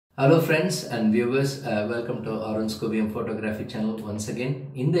Hello friends and viewers, welcome to Arun's Kuviyam photography channel once again.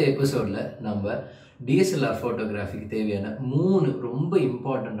 In the episode la நம்ம DSLR photography க்கு தேவையான மூணு ரொம்ப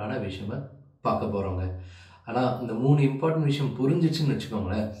இம்பார்ட்டன்ட்டான விஷயமா பார்க்க போறோங்க. ஆனா இந்த மூணு இம்பார்ட்டன்ட் விஷயம் புரிஞ்சிச்சுன்னு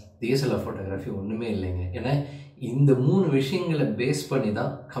வெச்சுக்கோங்களேன், DSLR photography ஒண்ணுமே இல்லைங்க. ஏன்னா இந்த மூணு விஷயங்களை பேஸ் பண்ணி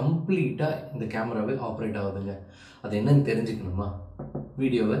தான் கம்ப்ளீட்டா இந்த கேமராவே ஆபரேட் ஆகுதுங்க. அது என்னன்னு தெரிஞ்சுக்கணுமா?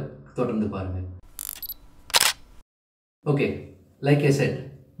 வீடியோவை தொடர்ந்து பாருங்க. ஓகே, லைக் ஐ செட்,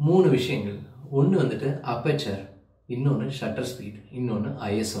 மூணு விஷயங்கள். ஒன்று வந்துட்டு அப்பேச்சர், இன்னொன்று ஷட்டர் ஸ்பீட், இன்னொன்று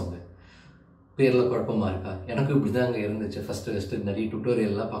ஐஎஸ்ஓங்க. பேரில் குழப்பமாக இருக்கா? எனக்கும் இப்படி தான் அங்கே இருந்துச்சு. ஃபஸ்ட்டு நிறைய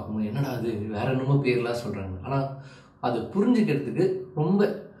டுட்டோரியல்லாம் பார்க்கும்போது என்னடா அது வேற என்னமோ பேர்லாம் சொல்கிறாங்க. ஆனால் அது புரிஞ்சுக்கிறதுக்கு ரொம்ப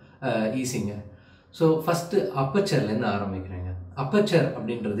ஈஸிங்க. So first அப்பேச்சர்லேருந்து ஆரம்பிக்கிறேங்க. அப்பேச்சர்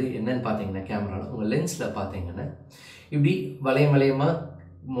அப்படின்றது என்னன்னு பார்த்தீங்கன்னா, கேமராவில் உங்கள் லென்ஸில் பார்த்தீங்கன்னா இப்படி வளையமாக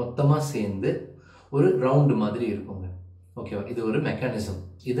மொத்தமாக சேர்ந்து ஒரு ரவுண்டு மாதிரி இருக்குங்க. ஓகேவா? இது ஒரு மெக்கானிசம்.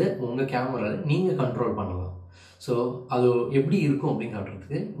 இதை உங்கள் கேமராவில் நீங்கள் கண்ட்ரோல் பண்ணலாம். ஸோ அது எப்படி இருக்கும் அப்படின்னு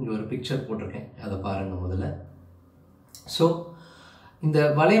காட்டுறதுக்கு இங்கே ஒரு பிக்சர் போட்டிருக்கேன், அதை பாருங்கள் முதல்ல. ஸோ இந்த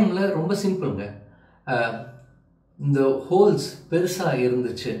வளையமில் ரொம்ப சிம்பிளுங்க. இந்த ஹோல்ஸ் பெருசாக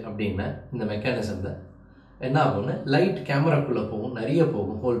இருந்துச்சு அப்படின்னா இந்த மெக்கானிசமில் என்ன ஆகும்னா, லைட் கேமராக்குள்ளே போகும், நிறைய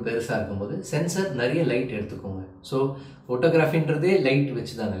போகும். ஹோல் பெருசாக இருக்கும்போது சென்சர் நிறைய லைட் எடுத்துக்கோங்க. ஸோ ஃபோட்டோகிராஃபின்றதே லைட்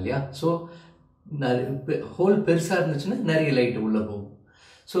வச்சு தானே இல்லையா? ஸோ ஹோல் பெருசாக இருந்துச்சுன்னா நிறைய லைட் உள்ளே போகும்.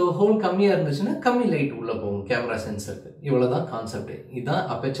 ஸோ ஹோல் கம்மியாக இருந்துச்சுன்னா கம்மி லைட் உள்ளே போகும் கேமரா சென்சருக்கு. இவ்வளோ தான் கான்செப்ட். இதுதான்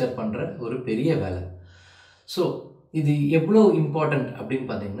அப்பேச்சர் பண்ணுற ஒரு பெரிய வேலை. ஸோ இது எவ்வளோ இம்பார்ட்டண்ட் அப்படின்னு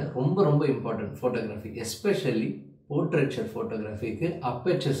பார்த்தீங்கன்னா, ரொம்ப ரொம்ப important photography, especially portraiture ஃபோட்டோகிராஃபிக்கு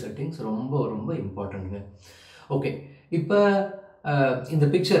aperture settings ரொம்ப ரொம்ப இம்பார்ட்டண்ட்டுங்க. ஓகே, இப்போ இந்த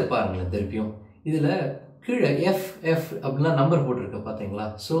பிக்சர் பாருங்களேன் திருப்பியும். இதில் கீழே எஃப் அப்படிலாம் நம்பர் போட்டிருக்க பார்த்தீங்களா?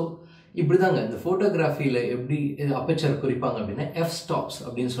 ஸோ இப்படி தாங்க இந்த ஃபோட்டோகிராஃபியில் எப்படி அப்பேச்சர் குறிப்பாங்க அப்படின்னா எஃப் ஸ்டாப்ஸ்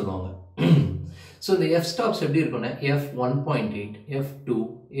அப்படின்னு சொல்லுவாங்க. ஸோ இந்த எஃப் ஸ்டாப்ஸ் எப்படி இருக்குன்னா, F1.8, F2,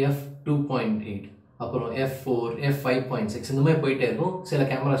 F2.8, அப்புறம் F4, F5.6 இந்த மாதிரி போயிட்டே இருக்கும். சில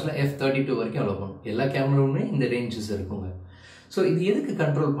கேமராஸில் F32 வரைக்கும் அலோ பண்ணும். எல்லா கேமராவுமே இந்த ரேஞ்சஸ் இருக்குங்க. ஸோ இது எதுக்கு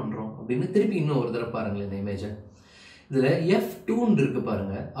கண்ட்ரோல் பண்ணுறோம் அப்படின்னு திருப்பி இன்னும் ஒரு தடவை பாருங்களேன் இந்த இமேஜை. இதில் F2ன்னு இருக்குது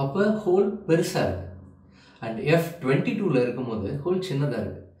பாருங்கள், அப்போ ஹோல் பெருசாக இருக்குது. அண்ட் F22ல் இருக்கும்போது ஹோல் சின்னதாக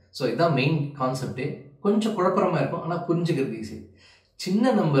இருக்குது. ஸோ இதுதான் மெயின் கான்செப்டே. கொஞ்சம் குழப்பமாக இருக்கும், ஆனால் புரிஞ்சுக்கிறது ஈஸி.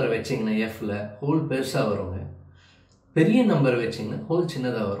 சின்ன நம்பரை வச்சிங்கன்னா எஃப்ல ஹோல் பெருசாக வருங்க, பெரிய நம்பரை வச்சிங்கன்னா ஹோல்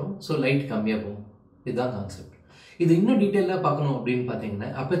சின்னதாக வரும். ஸோ லைட் கம்மியாக போகும். இதுதான் கான்செப்ட். இது இன்னும் டீட்டெயிலாக பார்க்கணும் அப்படின்னு பார்த்தீங்கன்னா,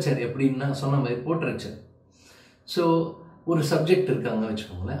 அப்பேச்சர் எப்படின்னா சொன்ன மாதிரி போர்ட்ரேச்சர். ஸோ ஒரு சப்ஜெக்ட் இருக்காங்க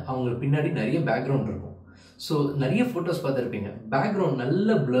வச்சுக்கோங்களேன், அவங்களுக்கு பின்னாடி நிறைய பேக்ரவுண்ட் இருக்கும். ஸோ நிறைய ஃபோட்டோஸ் பார்த்துருப்பீங்க, பேக்ரவுண்ட்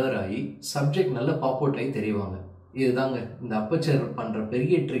நல்ல பிளர் ஆகி சப்ஜெக்ட் நல்ல பாப் அவுட் ஆகி தெரிவாங்க. இதுதாங்க இந்த அப்பேச்சர் பண்ணுற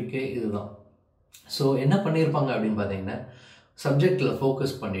பெரிய ட்ரிக்கே இதுதான். ஸோ என்ன பண்ணியிருப்பாங்க அப்படின்னு பார்த்தீங்கன்னா, சப்ஜெக்டில்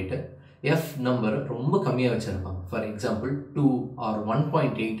ஃபோக்கஸ் பண்ணிவிட்டு எஃப் நம்பர் ரொம்ப கம்மியாக வச்சுருப்பாங்க. ஃபார் எக்ஸாம்பிள் 2 or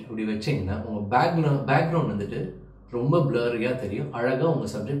 1.8 அப்படி வச்சிங்கன்னா உங்கள் பேக்ரவுண்ட் வந்துட்டு ரொம்ப பிளரியாக தெரியும், அழகாக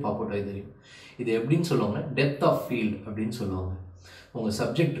உங்கள் சப்ஜெக்ட் பாப் அவுட் ஆகி தெரியும். இது எப்படின்னு சொல்லுவாங்கன்னா, டெப்த் ஆஃப் ஃபீல்ட் அப்படின்னு சொல்லுவாங்க. உங்கள்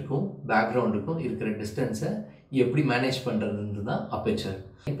சப்ஜெக்ட்டுக்கும் பேக்ரவுண்டுக்கும் இருக்கிற டிஸ்டன்ஸை எப்படி மேனேஜ் பண்ணுறதுன்னு தான் அப்பேச்சர்.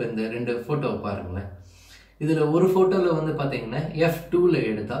 இப்போ இந்த ரெண்டு ஃபோட்டோவை பாருங்களேன். இதில் ஒரு ஃபோட்டோவில் வந்து பார்த்தீங்கன்னா F2ல்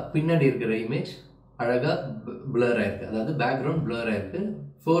எடுத்தால் பின்னாடி இருக்கிற இமேஜ் அழகாக பிளராக இருக்குது, அதாவது பேக்ரவுண்ட் பிளராக இருக்குது.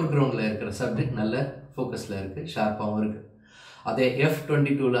 ஃபோர்க்ரவுண்டில் இருக்கிற சப்ஜெக்ட் நல்ல ஃபோக்கஸில் இருக்குது, ஷார்ப்பாகவும் இருக்குது. அதே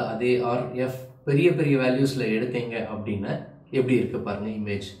F22ல் அதே ஆர் பெரிய பெரிய வேல்யூஸில் எடுத்தீங்க அப்படின்னா எப்படி இருக்குது பாருங்கள்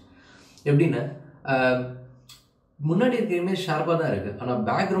இமேஜ். எப்படின்னா முன்னாடி இருக்கிற இமேஜ் ஷார்ப்பாக தான் இருக்குது, ஆனால்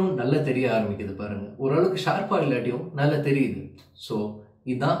பேக்ரவுண்ட் நல்லா தெரிய ஆரம்பிக்குது பாருங்கள். ஓரளவுக்கு ஷார்ப்பாக இல்லாட்டியும் நல்லா தெரியுது. ஸோ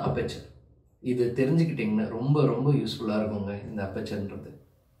இதுதான் அப்பேச்சர். இது தெரிஞ்சுக்கிட்டிங்கன்னா ரொம்ப ரொம்ப யூஸ்ஃபுல்லாக இருக்குங்க இந்த அப்பேச்சர்ன்றது.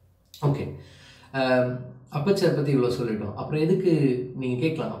 ஓகே, அப்பேச்சர் பற்றி இவ்வளோ சொல்லிட்டோம். அப்புறம் எதுக்கு நீங்கள்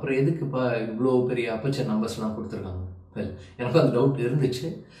கேட்கலாம், அப்புறம் எதுக்குப்பா இவ்வளோ பெரிய அப்பேச்சர் நம்பர்ஸ்லாம் கொடுத்துருக்காங்க? வெல், எனக்கும் அந்த டவுட் இருந்துச்சு.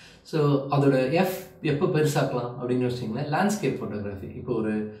 ஸோ அதோட எஃப் எப்போ பெருசாக்கலாம் அப்படின்னு யோசிச்சிங்கன்னா, லேண்ட்ஸ்கேப் ஃபோட்டோகிராஃபி. இப்போ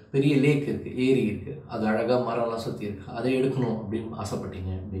ஒரு பெரிய லேக் இருக்குது, ஏரி இருக்குது, அது அழகாக மரம்லாம் சுற்றி இருக்குது, அதை எடுக்கணும் அப்படின்னு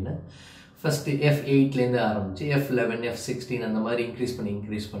ஆசைப்பட்டீங்க அப்படின்னா ஃபஸ்ட்டு F8லேருந்து ஆரம்பித்து F11, F16 அந்த மாதிரி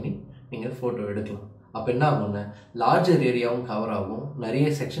இன்க்ரீஸ் பண்ணி நீங்கள் ஃபோட்டோ எடுக்கலாம். அப்போ என்ன ஆகும்னா, லார்ஜர் ஏரியாவும் கவர் ஆகும், நிறைய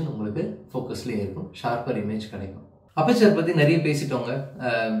செக்ஷன் உங்களுக்கு ஃபோக்கஸ்லேயே இருக்கும், ஷார்ப்பர் இமேஜ் கிடைக்கும். அப்பேச்சர் பற்றி நிறைய பேசிட்டோங்க.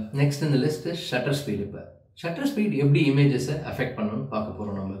 நெக்ஸ்ட் இந்த லிஸ்ட்டு ஷட்டர் ஸ்பீட். இப்போ ஷட்டர் ஸ்பீட் எப்படி இமேஜஸை அஃபெக்ட் பண்ணணும்னு பார்க்க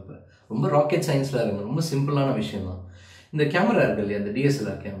போகிறோம் நம்ம. இப்போ ரொம்ப ராக்கெட் சயின்ஸில் இருக்குங்க, ரொம்ப சிம்பிளான விஷயம் தான். இந்த கேமரா இருக்குது இல்லையா, இந்த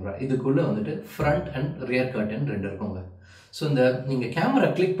DSLR கேமரா, இதுக்குள்ளே வந்துட்டு ஃப்ரண்ட் அண்ட் ரியர் கர்டன் ரெண்டு இருக்குங்க. ஸோ இந்த நீங்கள் கேமரா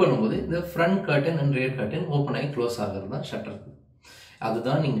கிளிக் பண்ணும்போது இந்த front curtain and rear curtain open ஆகி க்ளோஸ் ஆகிறது தான் ஷட்டர்.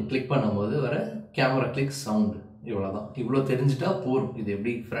 அதுதான் நீங்கள் கிளிக் பண்ணும்போது வர கேமரா கிளிக் சவுண்டு. இவ்வளோதான். இவ்வளோ தெரிஞ்சுட்டா போதும் இது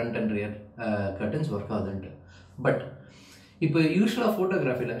எப்படி front and rear curtains work ஆகுதுன்ட்டு. But இப்போ யூஸ்வலாக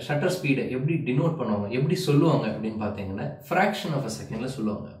ஃபோட்டோகிராஃபியில் ஷட்டர் ஸ்பீடை எப்படி டினோட் பண்ணுவாங்க, எப்படி சொல்லுவாங்க அப்படின்னு பார்த்தீங்கன்னா ஃப்ராக்ஷன் ஆஃப் அ செகண்டில்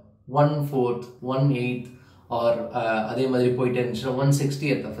சொல்லுவாங்க. 1/4, 1/8 ஆர் அதே மாதிரி போயிட்டே இருந்துச்சுன்னா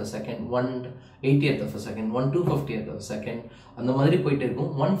 1/60th of a second, 1/80th of a second, 1/250th of a second, அந்த மாதிரி போயிட்டே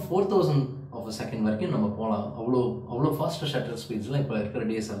இருக்கும். 1/4000 ஆஃப் அ செகண்ட் வரைக்கும் நம்ம போகலாம். அவ்வளோ ஃபாஸ்ட்டாக ஷட்டர் ஸ்பீட்ஸ்லாம் இப்போ இருக்கிற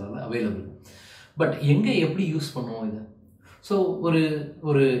DSLRல அவைலபிள். பட் எங்கே எப்படி யூஸ் பண்ணுவோம் இதை? ஸோ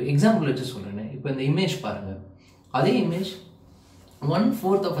ஒரு எக்ஸாம்பிள் வச்சு சொல்கிறேன்னு, இப்போ இந்த இமேஜ் பாருங்கள். அதே இமேஜ்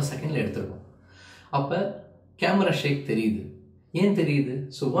 1/4 ஆஃப் அ செகண்டில் எடுத்துருக்கோம். அப்போ கேமரா ஷேக் தெரியுது. ஏன் தெரியுது?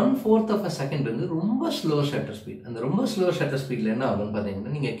 ஸோ 1/4 ஆஃப் அ செகண்ட் வந்து ரொம்ப ஸ்லோ ஷட்டர் ஸ்பீட். அந்த ரொம்ப ஸ்லோ ஷட்டர் ஸ்பீடில் என்ன ஆகும்னு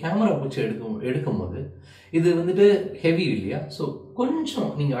பார்த்தீங்கன்னா, நீங்கள் கேமரா பிடிச்சி எடுக்கும் போது இது வந்துட்டு ஹெவி இல்லையா? ஸோ கொஞ்சம்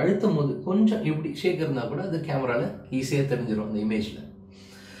நீங்கள் அழுத்தும் போது கொஞ்சம் எப்படி ஷேக் இருந்தால் கூட அது கேமராவில் ஈஸியாக தெரிஞ்சிடும் அந்த இமேஜில்.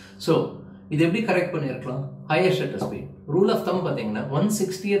 ஸோ இது எப்படி கரெக்ட் பண்ணியிருக்கலாம்? Higher shutter speed. Rule of them பார்த்தீங்கன்னா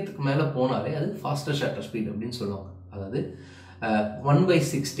 1/60th மேலே போனாலே அது ஃபாஸ்டர் ஷட்டர் ஸ்பீட் அப்படின்னு சொல்லுவாங்க. அதாவது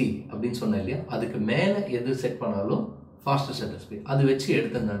 1/60 அப்படின்னு சொன்னேன் இல்லையா, அதுக்கு மேலே எது செட் பண்ணாலும் ஃபாஸ்டர் ஷட்டர் ஸ்பீட். அது வச்சு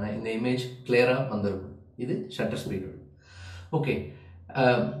எடுத்திருந்தானே இந்த இமேஜ் கிளியராக வந்திருக்கும். இது ஷட்டர் ஸ்பீடு. ஓகே,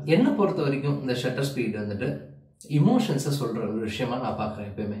 என்னை பொறுத்த வரைக்கும் இந்த ஷட்டர் ஸ்பீடு வந்துட்டு இமோஷன்ஸை சொல்கிற ஒரு விஷயமா நான் பார்க்குறேன்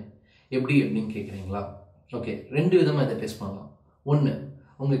எப்பயுமே. எப்படி அப்படின்னு கேட்குறீங்களா? ஓகே, 2 விதமாக இதை டெஸ்ட் பண்ணலாம். ஒன்று,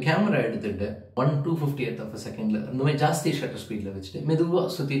 உங்கள் கேமரா எடுத்துகிட்டு 1/250th ஆஃப் அ செகண்டில் இந்த மாதிரி ஜாஸ்தி ஷட்டர் ஸ்பீடில் வச்சுட்டு மெதுவாக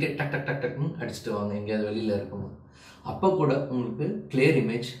சுற்றிட்டு டக் டக் டக் டக்குன்னு அடிச்சுட்டு வாங்க எங்கேயாவது வெளியில் இருக்கும்போது. அப்போ கூட உங்களுக்கு கிளியர்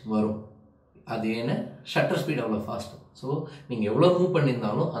இமேஜ் வரும். அது ஏன்னா ஷட்டர் ஸ்பீட் அவ்வளோ ஃபாஸ்ட். ஸோ நீங்கள் எவ்வளோ மூவ்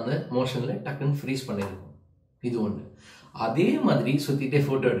பண்ணியிருந்தாலும் அந்த மோஷனில் டக்குன்னு ஃப்ரீஸ் பண்ணியிருக்கும். இது ஒன்று. அதே மாதிரி சுற்றிட்டே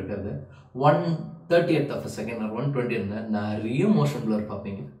ஃபோட்டோ எடுக்கிறது 1/30th of a second R 1/20th நிறைய மோஷன் ப்ளர்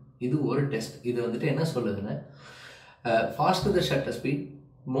பார்ப்பீங்க. இது ஒரு டெஸ்ட். இது வந்துட்டு என்ன சொல்லுதுன்னா, ஃபாஸ்டர் த ஷட்டர் ஸ்பீட்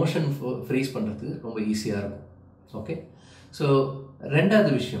மோஷன் ஃப்ரீஸ் பண்ணுறதுக்கு ரொம்ப ஈஸியாக இருக்கும். ஓகே, ஸோ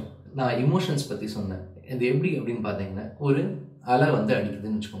 2வது விஷயம், நான் இமோஷன்ஸ் பற்றி சொன்னேன். இது எப்படி அப்படின்னு பார்த்தீங்கன்னா, ஒரு அலை வந்து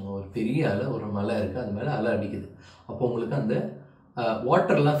அடிக்குதுன்னு வச்சுக்கோங்க. ஒரு பெரிய அலை, ஒரு மலை இருக்குது, அது மேலே அலை அடிக்குது. அப்போ உங்களுக்கு அந்த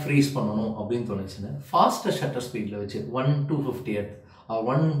வாட்டர்லாம் ஃப்ரீஸ் பண்ணணும் அப்படின்னு தோணுச்சுன்னா ஃபாஸ்டர் ஷட்டர் ஸ்பீடில் வச்சு 1/250th R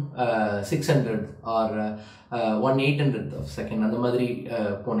 1/600 R 1/800th of second அந்த மாதிரி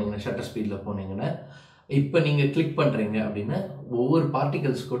போனீங்கன்னா, ஷட்டர் ஸ்பீடில் போனீங்கன்னா, இப்போ நீங்கள் கிளிக் பண்ணுறீங்க அப்படின்னா ஒவ்வொரு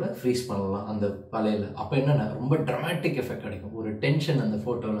பார்ட்டிகல்ஸ் கூட ஃப்ரீஸ் பண்ணலாம் அந்த வலையில். அப்போ என்னென்னா ரொம்ப ட்ராமாட்டிக் எஃபெக்ட் கிடைக்கும், ஒரு டென்ஷன் அந்த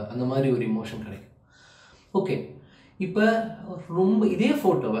ஃபோட்டோவில், அந்த மாதிரி ஒரு இமோஷன் கிடைக்கும். ஓகே, இப்போ ரொம்ப இதே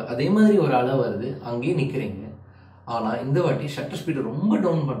ஃபோட்டோவை அதே மாதிரி ஒரு அலை வருது, அங்கேயே நிற்கிறீங்க. ஆனால் இந்த வாட்டி ஷட்டர் ஸ்பீடை ரொம்ப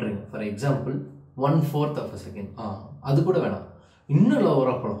டவுன் பண்ணுறீங்க. For example 1/4 of a second, அது கூட வேணாம், இன்னும்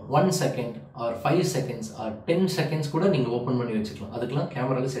லோவராக போகலாம். 1 second R 5 seconds R 10 seconds கூட நீங்கள் ஓப்பன் பண்ணி வச்சுக்கலாம். அதுக்கெலாம்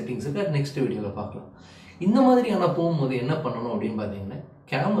கேமராவில் செட்டிங்ஸ் இருக்குது, அது நெக்ஸ்ட் வீடியோவில் பார்க்கலாம். இந்த மாதிரி ஆனால் போகும்போது என்ன பண்ணணும் அப்படின்னு பார்த்தீங்கன்னா,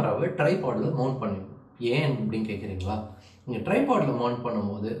 கேமராவை ட்ரைபாடில் மவுண்ட் பண்ணிடணும். ஏன் அப்படின்னு கேட்குறீங்களா? நீங்கள் ட்ரைபாடில் மவுண்ட்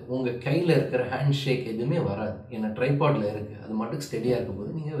பண்ணும்போது உங்கள் கையில் இருக்கிற ஹேண்ட் ஷேக் எதுவுமே வராது. ஏன்னா ட்ரைபாடில் இருக்குது, அது மட்டும் ஸ்டெடியாக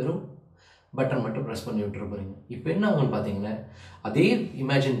இருக்கும்போது நீங்கள் வெறும் பட்டன் மட்டும் ப்ரெஸ் பண்ணி விட்டுற போகிறீங்க. இப்போ என்ன ஆகும்னு பார்த்தீங்கன்னா, அதே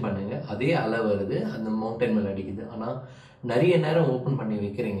இமேஜின் பண்ணுங்கள், அதே அலை வருது, அந்த மவுண்டன் மேலே அடிக்குது. ஆனால் நிறைய நேரம் ஓப்பன் பண்ணி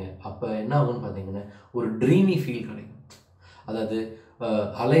வைக்கிறீங்க. அப்போ என்ன ஆகும்னு பார்த்தீங்கன்னா, ஒரு ட்ரீமி ஃபீல் கிடைக்கும். அதாவது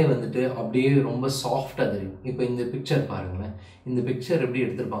அலை வந்துட்டு அப்படியே ரொம்ப சாஃப்டாக தெரியும். இப்போ இந்த பிக்சர் பாருங்களேன். இந்த பிக்சர் எப்படி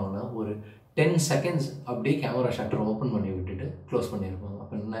எடுத்திருப்பாங்கன்னா, ஒரு 10 செகண்ட்ஸ் அப்படியே கேமரா ஷட்டரை ஓப்பன் பண்ணி விட்டுட்டு க்ளோஸ் பண்ணியிருப்பாங்க.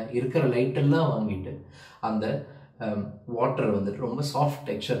 அப்போ என்ன, இருக்கிற லைட்டெல்லாம் வாங்கிட்டு அந்த வாட்டர் வந்துட்டு ரொம்ப சாஃப்ட்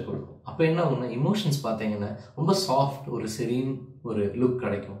டெக்ஸ்சர் கொடுக்கும். அப்போ என்ன ஆகும்னா, இமோஷன்ஸ் பார்த்தீங்கன்னா ரொம்ப சாஃப்ட், ஒரு செரீன் ஒரு லுக்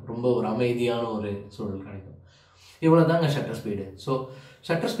கிடைக்கும், ரொம்ப ஒரு அமைதியான ஒரு சூழல் கிடைக்கும். இவ்வளோ தாங்க ஷட்டர் ஸ்பீடு. ஸோ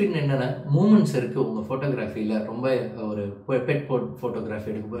ஷட்டர் ஸ்பீடுன்னு என்னென்னா, மூமெண்ட்ஸ் இருக்குது உங்கள் ஃபோட்டோகிராஃபியில். ரொம்ப ஒரு பெட்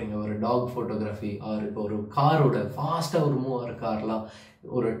ஃபோட்டோகிராஃபி எடுக்க போகிறீங்க, ஒரு டாக் ஃபோட்டோகிராஃபி, ஆர் இப்போ ஒரு காரோட ஃபாஸ்ட்டாக ஒரு மூவ் ஆகிற கார்லாம்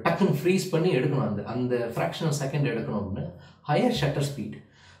ஒரு டக்குன்னு ஃப்ரீஸ் பண்ணி எடுக்கணும், அந்த ஃப்ராக்ஷன் ஆஃப் செகண்ட் எடுக்கணும் அப்படின்னா higher shutter speed.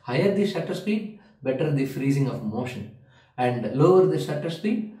 Higher the shutter speed, better the freezing of motion, and lower the shutter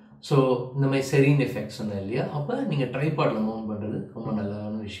speed. So இந்த மாதிரி செரீன் எஃபெக்ட் சொன்னேன் இல்லையா, அப்போ நீங்கள் ட்ரைபாடில் மவுண்ட் பண்ணுறது ரொம்ப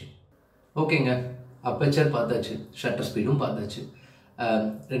நல்லான விஷயம். ஓகேங்க, அப்பேச்சர் பார்த்தாச்சு, ஷட்டர் ஸ்பீடும் பார்த்தாச்சு.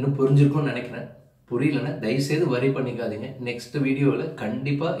 ரெண்டும் புரிஞ்சிருக்கும்னு நினைக்கிறேன். புரியலன்னா தயவுசெய்து வரி பண்ணிக்காதீங்க. நெக்ஸ்ட் வீடியோவில்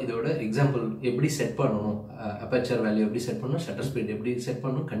கண்டிப்பாக இதோட எக்ஸாம்பிள் எப்படி செட் பண்ணணும், அப்பேச்சர் வேல்யூ எப்படி செட் பண்ணணும், ஷட்டர் ஸ்பீட் எப்படி செட்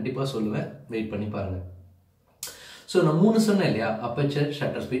பண்ணணும் கண்டிப்பாக சொல்லுவேன். வெயிட் பண்ணி பாருங்கள். ஸோ நான் 3 சொன்னேன் இல்லையா, அப்பேச்சர்,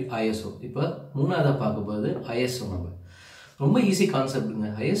 ஷட்டர் ஸ்பீட், ஐஎஸ்ஓ. இப்போ 3ஆவதாக பார்க்கும்போது ஐஎஸ்ஓ. நம்ம ரொம்ப ஈஸி கான்செப்ட்டுங்க.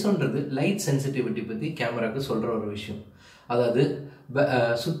 ஐஎஸ்ஓன்றது லைட் சென்சிட்டிவிட்டி பற்றி கேமராவுக்கு சொல்கிற ஒரு விஷயம். அதாவது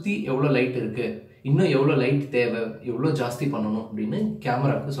சுற்றி எவ்வளோ லைட் இருக்குது, இன்னும் எவ்வளோ லைட் தேவை, எவ்வளோ ஜாஸ்தி பண்ணணும் அப்படின்னு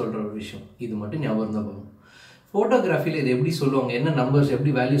கேமராவுக்கு சொல்கிற ஒரு விஷயம். இது மட்டும் ஞாபகம் இருந்தால் போதும். ஃபோட்டோகிராஃபியில் இது எப்படி சொல்லுவாங்க, என்ன நம்பர்ஸ்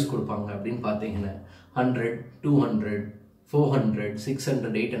எப்படி வேல்யூஸ் கொடுப்பாங்க அப்படின்னு பார்த்தீங்கன்னா 100, 200, 400,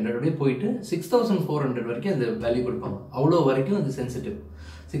 600, 800 அப்படியே போயிட்டு 6400 வரைக்கும் அந்த வேல்யூ கொடுப்பாங்க. அவ்வளோ வரைக்கும் அது சென்சிட்டிவ்.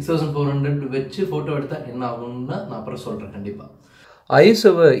 6400 வச்சு ஃபோட்டோ எடுத்தால் என்ன ஆகும்னா நான் அப்புறம் சொல்கிறேன் கண்டிப்பாக.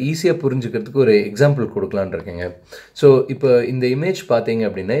 ஐஎஸ்ஓவை ஈஸியாக புரிஞ்சுக்கிறதுக்கு ஒரு எக்ஸாம்பிள் கொடுக்கலான் இருக்கேங்க. ஸோ இப்போ இந்த இமேஜ் பார்த்தீங்க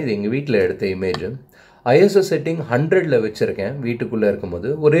அப்படின்னா இது எங்கள் வீட்டில் எடுத்த இமேஜ். ஐஎஸ்ஓ செட்டிங் 100ல் வச்சுருக்கேன். வீட்டுக்குள்ளே இருக்கும்போது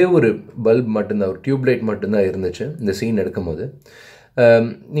ஒரே ஒரு பல்ப் மட்டும்தான், ஒரு டியூப்லைட் மட்டும்தான் இருந்துச்சு இந்த சீன் எடுக்கும்போது.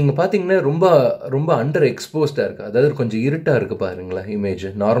 நீங்கள் பார்த்தீங்கன்னா ரொம்ப ரொம்ப அண்டர் எக்ஸ்போஸ்டாக இருக்குது. அதாவது கொஞ்சம் இருட்டாக இருக்குது பாருங்களேன் இமேஜ்.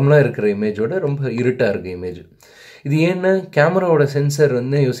 நார்மலாக இருக்கிற இமேஜோட ரொம்ப இருட்டாக இருக்குது இமேஜ். இது ஏன்னா கேமராவோட சென்சர்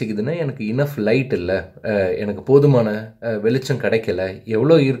வந்து யோசிக்குதுன்னா எனக்கு இனஃப் லைட் இல்லை, எனக்கு போதுமான வெளிச்சம் கிடைக்கல,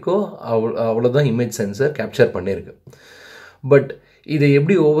 எவ்வளோ இருக்கோ அவ்வளோதான் இமேஜ் சென்சர் கேப்சர் பண்ணியிருக்கு. பட் இதை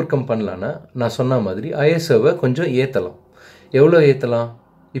எப்படி ஓவர் கம் பண்ணலான்னா நான் சொன்ன மாதிரி ஐஎஸ்ஓவை கொஞ்சம் ஏற்றலாம். எவ்வளோ ஏற்றலாம்?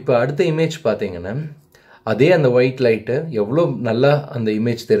 இப்போ அடுத்த இமேஜ் பார்த்தீங்கன்னா அதே அந்த ஒயிட் லைட்டு எவ்வளோ நல்லா அந்த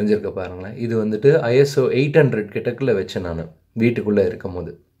இமேஜ் தெரிஞ்சிருக்க பாருங்களேன். இது வந்துட்டு ஐஎஸ்ஓ 800 கிட்டக்குள்ளே வச்சேன் நான் வீட்டுக்குள்ளே இருக்கும்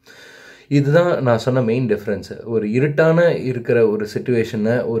போது. இதுதான் நான் சொன்ன மெயின் டிஃப்ரென்ஸு. ஒரு இருட்டான இருக்கிற ஒரு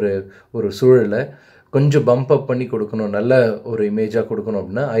சிச்சுவேஷனை ஒரு சூழலை கொஞ்சம் பம்ப் அப் பண்ணி கொடுக்கணும், நல்ல ஒரு இமேஜாக கொடுக்கணும்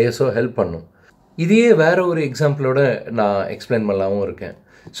அப்படின்னா ஐஎஸ்ஓ ஹெல்ப் பண்ணும். இதையே வேறு ஒரு எக்ஸாம்பிளோட நான் எக்ஸ்பிளைன் பண்ணலாமும் இருக்கேன்.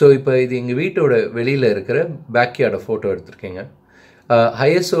 ஸோ இப்போ இது எங்கள் வீட்டோட வெளியில் இருக்கிற பேக்யார்டை ஃபோட்டோ எடுத்திருக்கேங்க.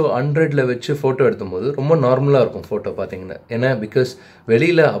 ஐஎஸ்ஓ 100ல் வச்சு ஃபோட்டோ எடுக்கும்போது ரொம்ப நார்மலாக இருக்கும் ஃபோட்டோ பார்த்தீங்கன்னா. ஏன்னா பிகாஸ்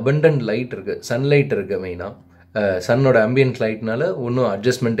வெளியில் அபண்டன்ட் லைட் இருக்குது, சன்லைட் இருக்குது. மெயினாக சன்னோட ஆம்பியன்ட் லைட்னால ஒன்றும்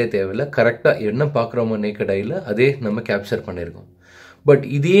அட்ஜஸ்ட்மெண்ட்டே தேவையில்லை. கரெக்டாக என்ன பார்க்குறோமோ நேக்கட் ஐயில் அதே நம்ம கேப்சர் பண்ணியிருக்கோம். பட்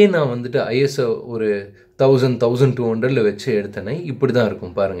இதையே நான் வந்துட்டு ஐஎஸ்ஓ ஒரு 1200ல் வச்சு எடுத்தேனே இப்படி தான்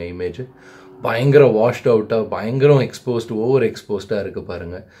இருக்கும் பாருங்கள் இமேஜ். பயங்கர வாஷ்ட் அவுட்டாக, பயங்கரம் எக்ஸ்போஸ்டு, ஓவர் எக்ஸ்போஸ்டாக இருக்குது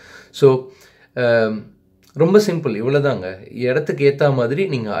பாருங்கள். ஸோ ரொம்ப சிம்பிள், இவ்வளோதாங்க. இடத்துக்கு ஏற்ற மாதிரி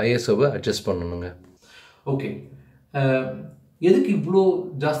நீங்கள் ஐஎஸ்ஓவை அட்ஜஸ்ட் பண்ணணுங்க. ஓகே, எதுக்கு இவ்வளோ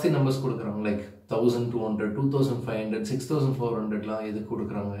ஜாஸ்தி நம்பர்ஸ் கொடுக்குறாங்க? லைக் 1200, 2500, 6400லாம் எதுக்கு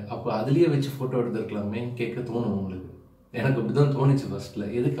கொடுக்குறாங்க? அப்போ அதுலேயே வச்சு ஃபோட்டோ எடுத்துருக்கலாமே கேட்க தோணும் உங்களுக்கு. எனக்கு அப்படி தான் தோணுச்சு ஃபஸ்ட்டில்.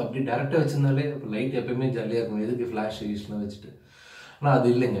 எதுக்கு அப்படி டேரெக்டாக வச்சுருந்தாலே இப்போ லைட் எப்போயுமே ஜாலியாக இருக்கும், எதுக்கு ஃப்ளாஷ் யூஸ்லாம் வச்சுட்டு. ஆனால் அது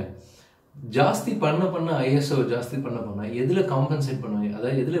இல்லைங்க. ஜாஸ்தி பண்ண ஐஎஸ்ஓ ஜாஸ்தி பண்ண எதில் காம்பன்சேட் பண்ணுவாங்க,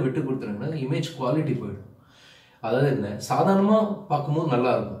 அதாவது எதில் விட்டு கொடுத்துருங்கன்னா இமேஜ் குவாலிட்டி போயிடும். அதாவது என்ன, சாதாரணமாக பார்க்கும்போது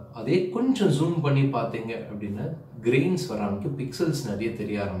நல்லாயிருக்கும். அதே கொஞ்சம் ஜூம் பண்ணி பார்த்தீங்க அப்படின்னா கிரெயின்ஸ் வர ஆரம்பிக்கும், பிக்சல்ஸ் நிறைய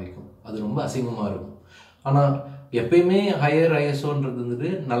தெரிய ஆரம்பிக்கும். அது ரொம்ப அசிங்கமாக இருக்கும். ஆனால் எப்பயுமே ஹையர் ஐஎஸ்ஓன்றது வந்துட்டு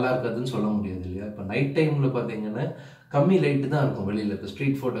நல்லா இருக்காதுன்னு சொல்ல முடியாது இல்லையா? இப்போ நைட் டைமில் பார்த்தீங்கன்னா கம்மி லைட்டு தான் இருக்கும் வெளியில். இப்போ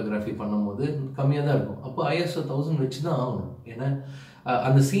ஸ்ட்ரீட் ஃபோட்டோகிராஃபி பண்ணும்போது கம்மியாக தான் இருக்கும். அப்போ ஐஎஸ்ஓ 1000 வச்சு தான் ஆகணும். ஏன்னா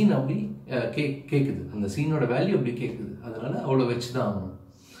அந்த சீன் அப்படி கேட்குது, அந்த சீனோட வேல்யூ அப்படி கேட்குது. அதனால அவ்வளோ வச்சு தான் ஆகணும்.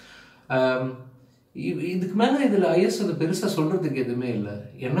 இதுக்கு மேலே இதில் ஐஎஸ்ஓ பெருசாக சொல்கிறதுக்கு எதுவுமே இல்லை.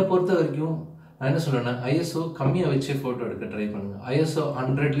 என்னை பொறுத்த வரைக்கும் நான் என்ன சொல்கிறேன்னா ஐஎஸ்ஓ கம்மியாக வச்சு ஃபோட்டோ எடுக்க ட்ரை பண்ணுங்கள். ஐஎஸ்ஓ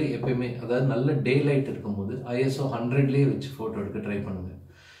 100லேயே எப்பயுமே, அதாவது நல்ல டே லைட் இருக்கும்போது ஐஎஸ்ஓ 100லேயே வச்சு ஃபோட்டோ எடுக்க ட்ரை பண்ணுங்கள்.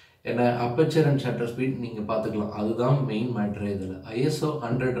 ஏன்னா அப்பச்சர் அண்ட் ஷட்டர் ஸ்பீட் நீங்கள் பார்த்துக்கலாம், அதுதான் மெயின் மேட்ரு இதில். ஐஎஸ்ஓ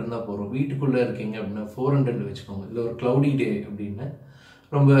 100 இருந்தால் போகிறோம். வீட்டுக்குள்ளே இருக்கீங்க அப்படின்னா 400 வச்சுக்கோங்க. இல்லை ஒரு க்ளவுடி டே அப்படின்னா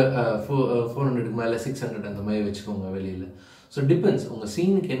ரொம்ப 400க்கு மேலே 600 அந்த மாதிரி வச்சுக்கோங்க வெளியில். ஸோ டிபெண்ட்ஸ், உங்கள்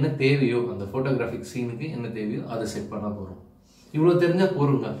சீனுக்கு என்ன தேவையோ, அந்த ஃபோட்டோகிராஃபிக் சீனுக்கு என்ன தேவையோ அதை செட் பண்ணால் போகிறோம். இவ்வளோ தெரிஞ்சால்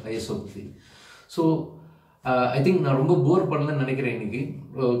போகிறோங்க ஐஎஸ்ஓ பற்றி. ஸோ ஐ திங்க் நான் ரொம்ப போர் பண்ணலன்னு நினைக்கிறேன். இன்றைக்கி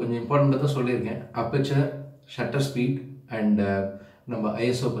கொஞ்சம் இம்பார்ட்டண்ட்டாக தான் சொல்லியிருக்கேன். அப்பச்சர், ஷட்டர் ஸ்பீட் அண்ட் நம்ம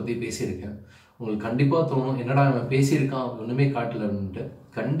ஐஎஸ்ஓ பற்றி பேசியிருக்கேன். உங்களுக்கு கண்டிப்பாக தோணும் என்னடா அவன் பேசியிருக்கான் ஒன்றுமே காட்டல அப்படின்ட்டு.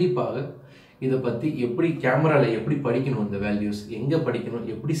 கண்டிப்பாக இதை பற்றி எப்படி கேமராவில் எப்படி படிக்கணும், இந்த வேல்யூஸ் எங்கே படிக்கணும்,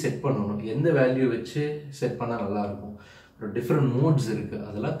 எப்படி செட் பண்ணணும், எந்த வேல்யூ வச்சு செட் பண்ணால் நல்லாயிருக்கும், டிஃப்ரெண்ட் மோட்ஸ் இருக்குது.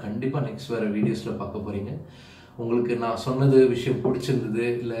 அதெல்லாம் கண்டிப்பாக நெக்ஸ்ட் வேறு வீடியோஸில் பார்க்க போகிறீங்க. உங்களுக்கு நான் சொன்னது விஷயம் பிடிச்சிருந்தது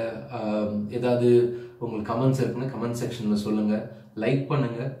இல்லை ஏதாவது உங்களுக்கு கமெண்ட்ஸ் இருக்குன்னா கமெண்ட் செக்ஷனில் சொல்லுங்கள். லைக்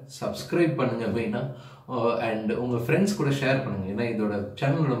பண்ணுங்கள், சப்ஸ்கிரைப் பண்ணுங்கள் மெயினாக, அண்ட் உங்கள் ஃப்ரெண்ட்ஸ் கூட ஷேர் பண்ணுங்கள். ஏன்னா இதோட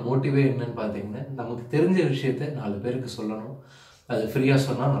சேனலோட மோட்டிவே என்னன்னு பார்த்தீங்கன்னா நமக்கு தெரிஞ்ச விஷயத்த 4 பேருக்கு சொல்லணும். அது ஃப்ரீயாக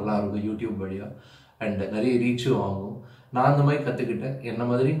சொன்னால் நல்லாயிருக்கும் யூடியூப் வழியாக, அண்ட் நிறைய ரீச்சும் ஆகும். நான் அந்த மாதிரி கற்றுக்கிட்டேன். என்ன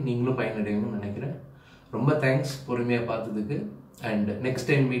மாதிரி நீங்களும் பயனடையணும்னு நினைக்கிறேன். ரொம்ப தேங்க்ஸ் பொறுமையாக பார்த்ததுக்கு. அண்ட் நெக்ஸ்ட்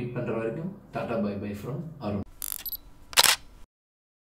டைம் மீட் பண்ணுற வரைக்கும் tata bye by from Arun.